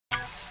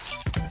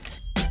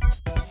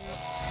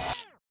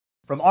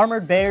From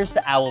armored bears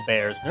to owl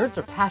bears, nerds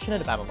are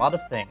passionate about a lot of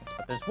things,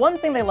 but there's one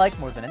thing they like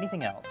more than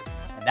anything else,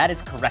 and that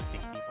is correcting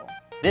people.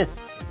 This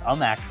is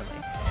Actually.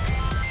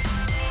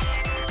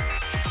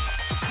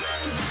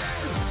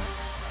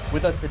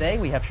 With us today,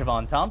 we have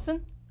Siobhan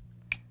Thompson,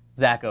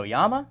 Zac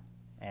Oyama,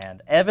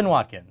 and Evan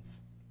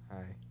Watkins.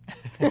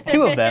 Hi.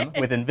 Two of them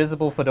with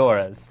invisible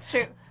fedoras. It's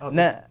true. Oh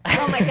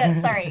my god,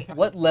 sorry.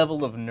 What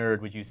level of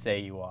nerd would you say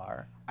you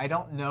are? I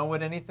don't know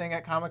what anything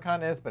at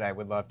Comic-Con is, but I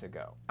would love to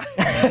go.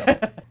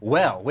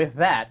 Well, with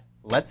that,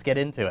 let's get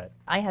into it.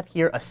 I have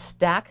here a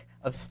stack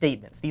of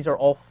statements. These are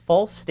all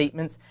false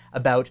statements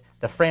about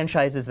the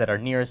franchises that are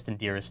nearest and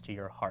dearest to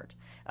your heart.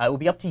 It will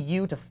be up to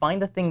you to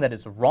find the thing that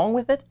is wrong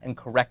with it and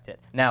correct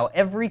it. Now,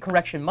 every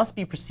correction must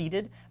be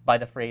preceded by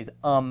the phrase,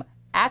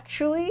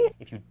 actually.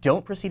 If you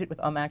don't precede it with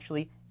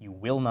actually, you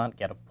will not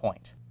get a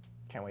point.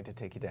 Can't wait to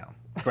take you down.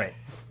 Great.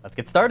 Let's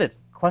get started.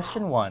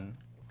 Question 1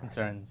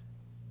 concerns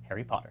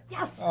Harry Potter.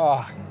 Yes!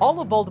 Oh, All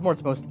of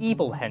Voldemort's most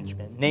evil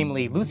henchmen,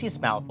 namely Lucius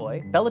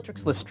Malfoy,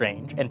 Bellatrix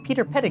Lestrange, and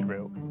Peter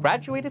Pettigrew,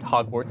 graduated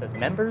Hogwarts as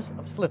members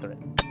of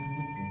Slytherin.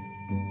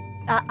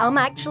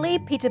 Actually,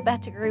 Peter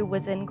Pettigrew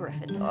was in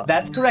Gryffindor.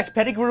 That's correct.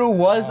 Pettigrew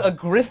was a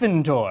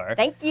Gryffindor.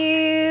 Thank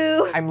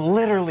you! I'm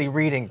literally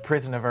reading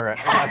Prison of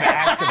Azkaban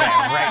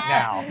right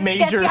now. Major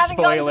Guess you haven't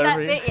gotten to spoiler. that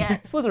bit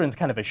yet. Slytherin's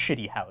kind of a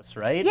shitty house,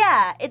 right?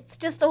 Yeah, it's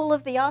just all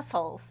of the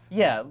assholes.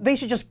 Yeah, they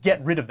should just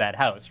get rid of that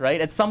house,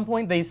 right? At some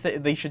point, they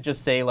should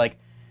just say, like,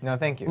 No,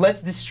 thank you.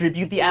 let's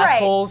distribute the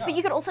assholes. Right, but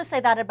you could also say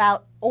that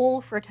about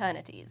all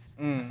fraternities.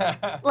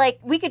 Like,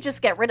 we could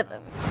just get rid of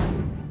them.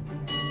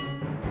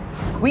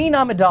 Queen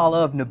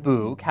Amidala of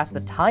Naboo cast the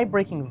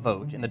tie-breaking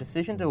vote in the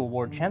decision to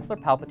award Chancellor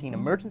Palpatine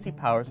emergency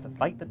powers to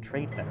fight the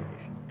Trade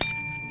Federation.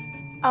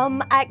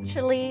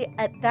 Actually,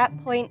 at that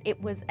point,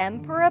 it was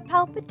Emperor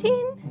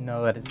Palpatine?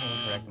 No, that is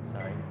incorrect, I'm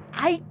sorry.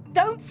 I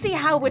don't see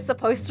how we're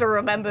supposed to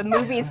remember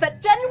movies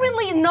that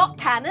genuinely not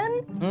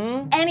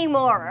canon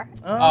anymore.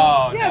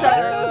 Oh, yeah,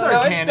 no, those are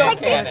Like,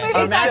 canon. these movies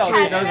aren't Actually,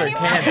 canon those are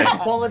anymore. canon.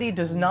 Quality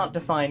does not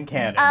define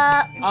canon.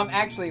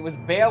 Actually, it was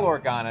Bail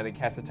Organa that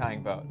cast the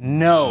tying vote.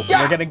 No,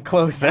 we're getting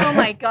closer. Oh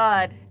my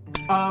god.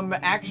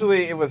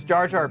 Actually, it was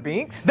Jar Jar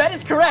Binks. That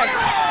is correct!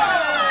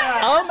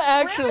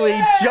 Actually,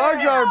 Jar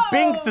Jar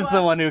Binks is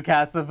the one who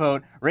cast the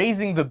vote,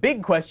 raising the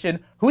big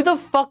question, who the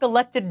fuck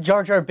elected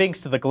Jar Jar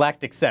Binks to the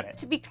Galactic Senate?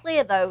 To be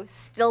clear, though,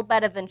 still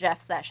better than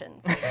Jeff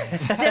Sessions.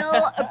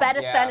 Still a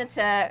better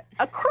senator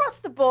across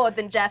the board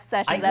than Jeff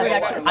Sessions ever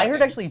was. I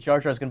heard actually Jar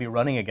Jar's going to be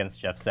running against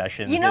Jeff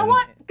Sessions. You know and-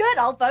 what? Good,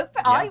 I'll vote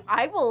for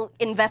I will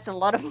invest a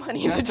lot of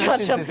money into Jeff Jar Jar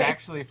Sessions is Binks.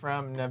 actually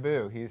from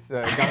Naboo. He's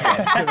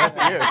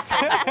Gungan.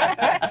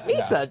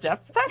 Lisa, Jeff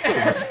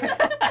Sessions.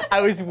 I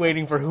was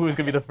waiting for who was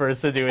going to be the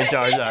first to do a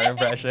Jar Jar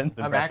impression.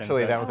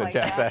 Actually, that was Oh a my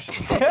Jeff God.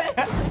 Sessions.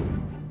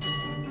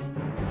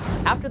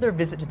 After their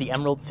visit to the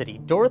Emerald City,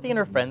 Dorothy and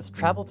her friends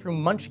travel through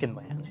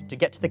Munchkinland to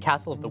get to the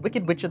castle of the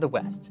Wicked Witch of the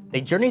West.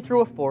 They journey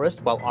through a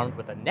forest while armed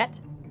with a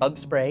net, bug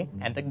spray,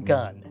 and a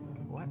gun.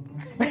 What?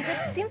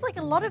 It seems like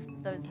a lot of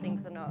those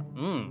things are not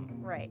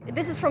right.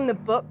 This is from the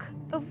book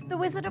of The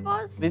Wizard of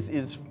Oz? This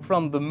is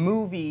from the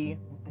movie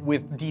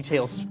with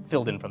details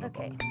filled in from the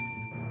Okay. book.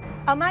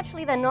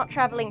 Actually, they're not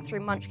traveling through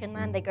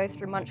Munchkinland. They go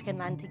through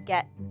Munchkinland to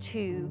get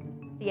to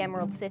the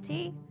Emerald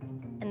City,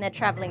 and they're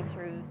traveling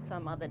through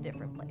some other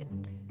different place.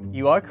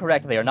 You are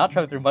correct, they are not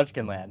traveling through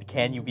Munchkinland.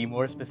 Can you be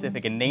more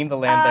specific and name the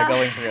land they're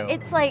going through?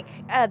 It's like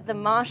the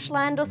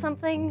marshland or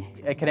something.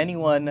 Can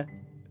anyone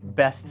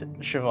best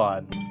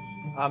Siobhan?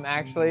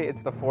 Actually,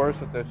 it's the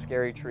forest with those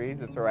scary trees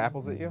that throw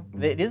apples at you.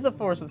 It is the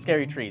forest with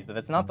scary trees, but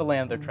that's not the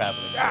land they're traveling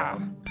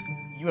through.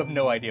 You have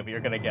no idea, but you're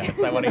gonna guess.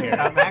 I want to hear it.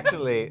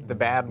 Actually, the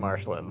bad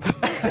marshlands.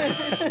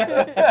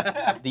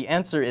 The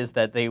answer is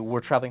that they were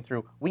traveling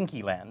through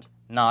Winkyland,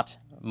 not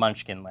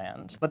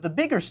Munchkinland. But the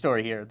bigger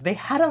story here, they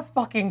had a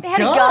fucking They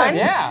had a gun?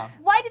 Yeah.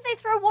 Why did they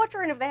throw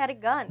water in if they had a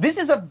gun? This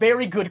is a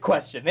very good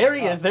question. There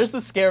he is. There's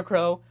the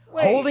Scarecrow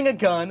holding a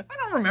gun. I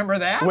don't remember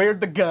that. Where'd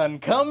the gun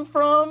come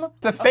from?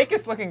 The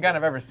fakest looking gun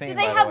I've ever seen. Do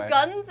they by the have way.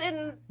 guns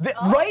in...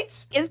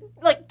 Right? Is,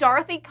 like,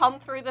 Dorothy come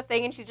through the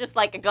thing and she's just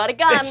like, I got a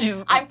gun.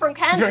 I'm from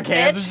Kansas, She's from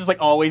Kansas, bitch. just like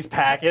always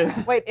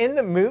packing. Wait, in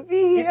the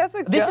movie, he has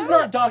a gun? This is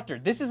not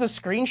doctored. This is a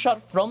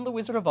screenshot from The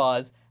Wizard of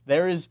Oz.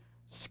 There is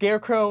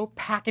Scarecrow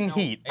packing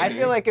heat. I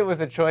feel like it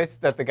was a choice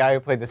that the guy who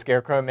played the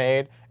Scarecrow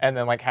made, and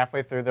then like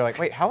halfway through, they're like,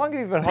 wait, how long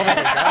have you been holding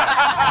a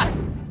gun?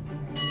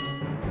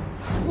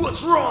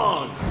 What's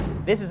wrong?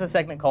 This is a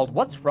segment called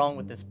What's Wrong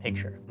with This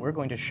Picture? We're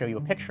going to show you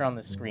a picture on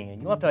the screen,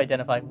 and you'll have to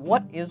identify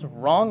what is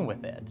wrong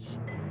with it.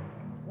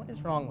 What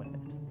is wrong with it?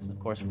 This is, of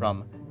course,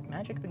 from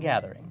Magic the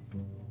Gathering.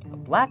 A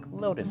Black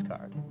Lotus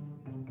card.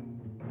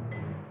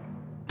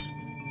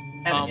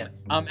 Evan,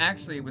 yes.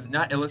 Actually, it was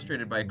not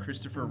illustrated by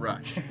Christopher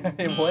Rush.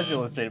 It was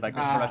illustrated by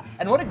Christopher Rush.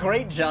 And what a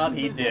great job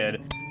he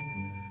did.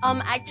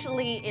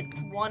 Actually,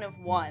 it's one of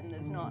one.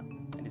 There's not...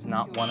 It is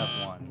not one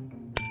of one.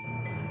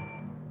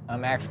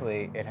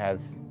 Actually, it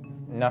has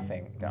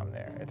nothing down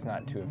there. It's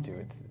not 2 of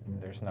 2.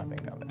 There's nothing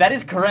down there. That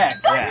is correct.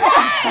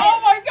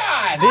 Oh my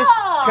God!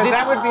 Because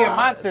that would be a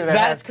monster.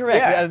 That's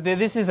correct. Yeah.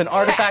 This is an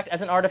artifact.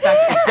 As an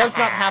artifact, it does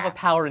not have a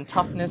power and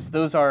toughness.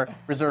 Those are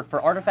reserved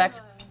for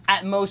artifacts.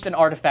 At most, an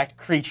artifact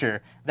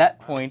creature. That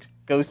point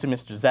goes to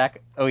Mr.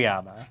 Zac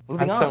Oyama.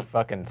 Moving I'm on. so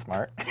fucking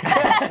smart.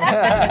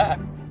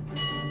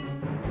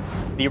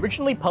 The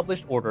originally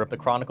published order of the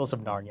Chronicles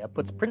of Narnia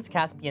puts Prince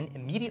Caspian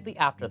immediately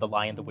after The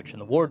Lion, the Witch,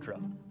 and the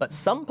Wardrobe. But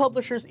some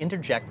publishers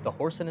interject The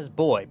Horse and His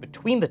Boy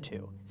between the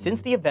two, since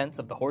the events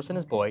of The Horse and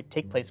His Boy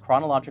take place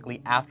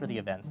chronologically after the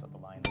events of The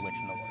Lion, the Witch,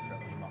 and the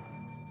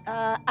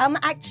Wardrobe.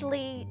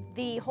 Actually,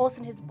 The Horse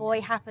and His Boy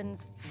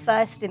happens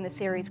first in the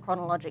series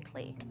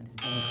chronologically. That is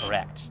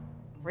incorrect.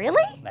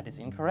 Really? That is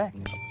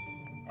incorrect.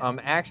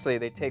 Actually,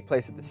 they take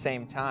place at the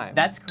same time.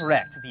 That's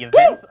correct. The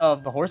events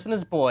of The Horse and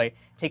His Boy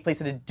take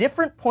place at a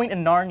different point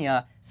in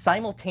Narnia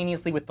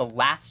simultaneously with the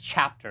last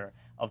chapter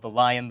of The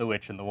Lion, the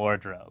Witch, and the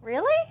Wardrobe.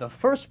 Really? The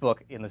first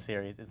book in the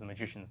series is The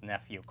Magician's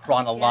Nephew,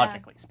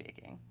 chronologically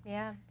speaking.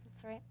 Yeah,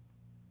 that's right.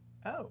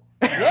 Oh.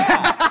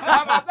 Yeah!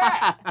 How about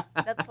that?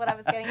 That's what I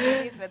was getting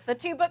confused with. The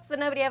 2 books that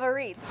nobody ever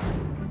reads.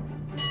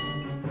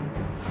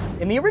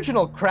 In the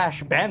original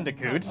Crash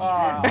Bandicoot,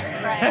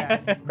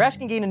 Right. Crash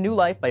can gain a new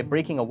life by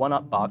breaking a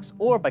one-up box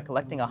or by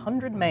collecting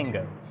 100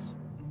 mangoes.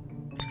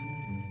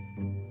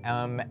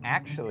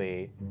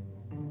 Actually,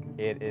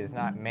 it is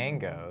not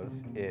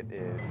mangoes. It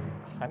is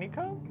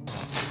honeycomb?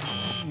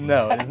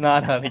 No, it is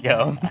not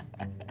honeycomb.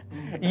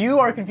 You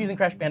are confusing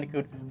Crash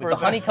Bandicoot with the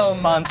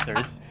honeycomb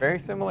monsters. Very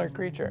similar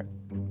creature.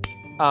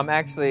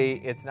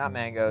 Actually, it's not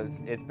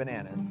mangoes, it's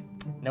bananas.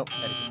 Nope,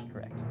 that is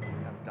incorrect.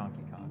 That was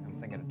Donkey Kong. I was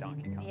thinking of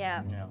Donkey Kong.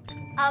 Yeah. No.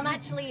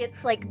 Actually,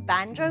 it's like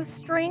banjo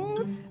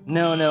strings.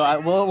 No,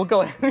 we'll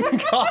go ahead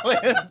and call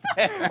it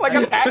there. Like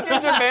a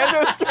package of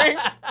banjo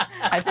strings?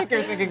 I think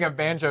you're thinking of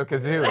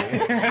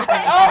Banjo-Kazooie.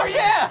 Oh,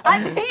 yeah!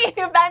 I'm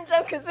thinking of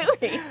Banjo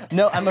Kazooie.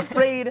 No, I'm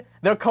afraid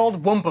they're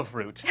called Wumpa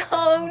Fruit.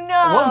 Oh no.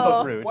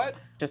 Wumpa Fruit. What?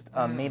 Just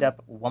made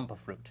up Wumpa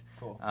Fruit.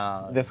 Cool.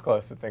 This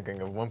close to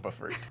thinking of Wumpa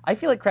Fruit. I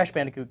feel like Crash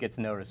Bandicoot gets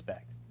no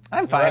respect.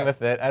 I'm fine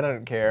with it. I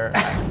don't care.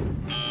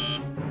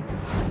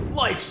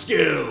 Life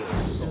skills!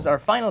 This is our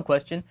final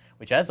question,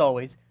 which as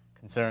always,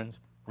 concerns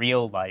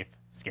real-life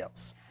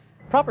skills.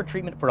 Proper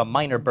treatment for a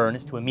minor burn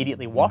is to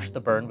immediately wash the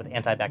burn with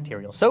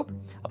antibacterial soap,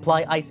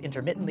 apply ice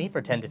intermittently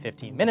for 10 to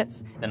 15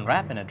 minutes, then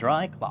wrap in a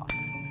dry cloth.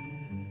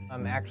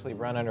 Actually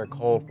run under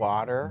cold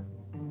water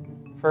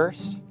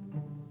first,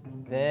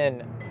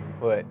 then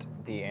put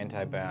the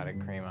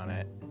antibiotic cream on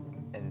it,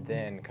 and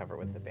then cover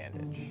with the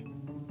bandage.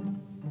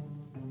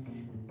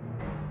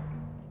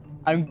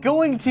 I'm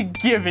going to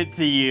give it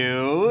to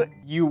you.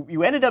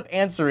 You ended up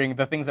answering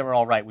the things that were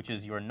all right, which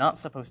is you're not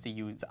supposed to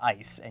use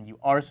ice and you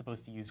are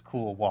supposed to use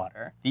cool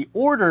water. The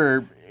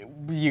order,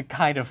 you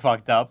kind of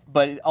fucked up,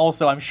 but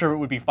also I'm sure it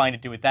would be fine to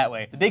do it that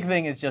way. The big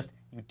thing is just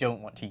you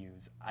don't want to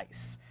use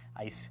ice.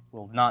 Ice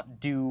will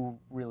not do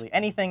really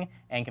anything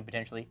and can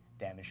potentially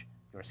damage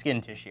your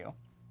skin tissue.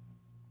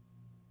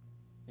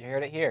 You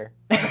heard it here.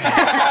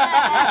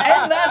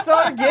 And that's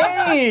our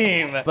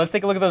game! Let's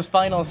take a look at those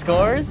final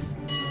scores.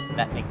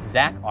 That makes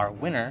Zac our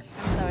winner.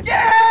 I'm so ashamed.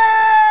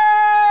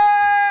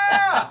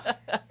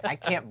 I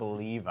can't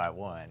believe I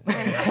won.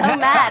 So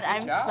mad.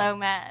 I'm so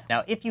mad.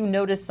 Now, if you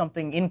notice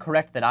something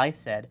incorrect that I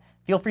said,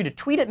 feel free to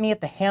tweet at me at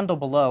the handle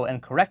below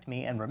and correct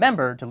me, and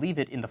remember to leave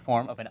it in the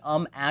form of an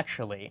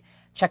actually.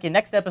 Check in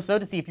next episode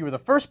to see if you were the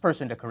first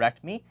person to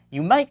correct me.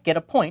 You might get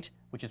a point,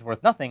 which is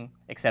worth nothing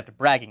except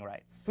bragging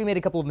rights. We made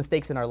a couple of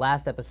mistakes in our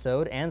last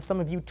episode, and some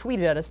of you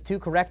tweeted at us to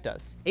correct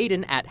us.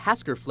 Aiden at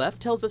Haskerflef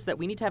tells us that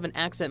we need to have an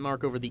accent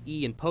mark over the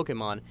E in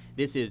Pokemon.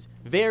 This is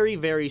very,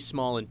 very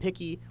small and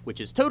picky, which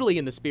is totally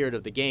in the spirit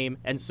of the game,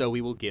 and so we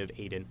will give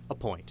Aiden a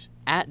point.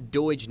 At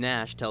Doige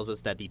Nash tells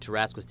us that the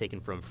Tarrasque was taken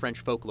from French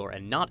folklore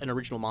and not an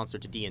original monster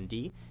to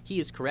D&D. He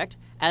is correct,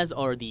 as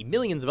are the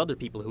millions of other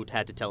people who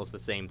had to tell us the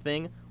same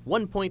thing.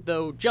 1 point,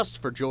 though,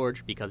 just for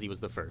George, because he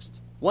was the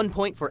first. 1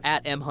 point for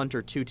at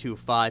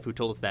mhunter225, who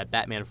told us that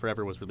Batman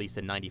Forever was released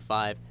in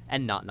 '95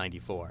 and not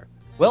 '94.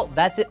 Well,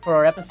 that's it for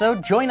our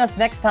episode. Join us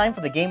next time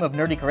for the game of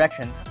nerdy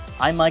corrections.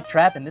 I'm Mike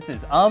Trapp, and this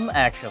is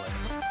Actually.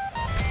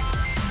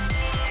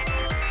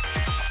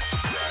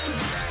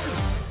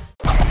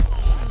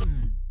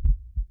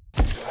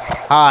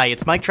 Hi,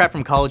 it's Mike Trapp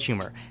from College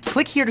Humor.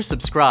 Click here to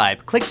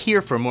subscribe, click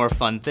here for more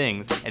fun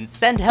things, and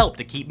send help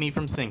to keep me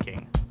from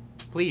sinking.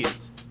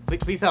 Please,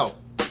 please help.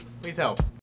 Please help.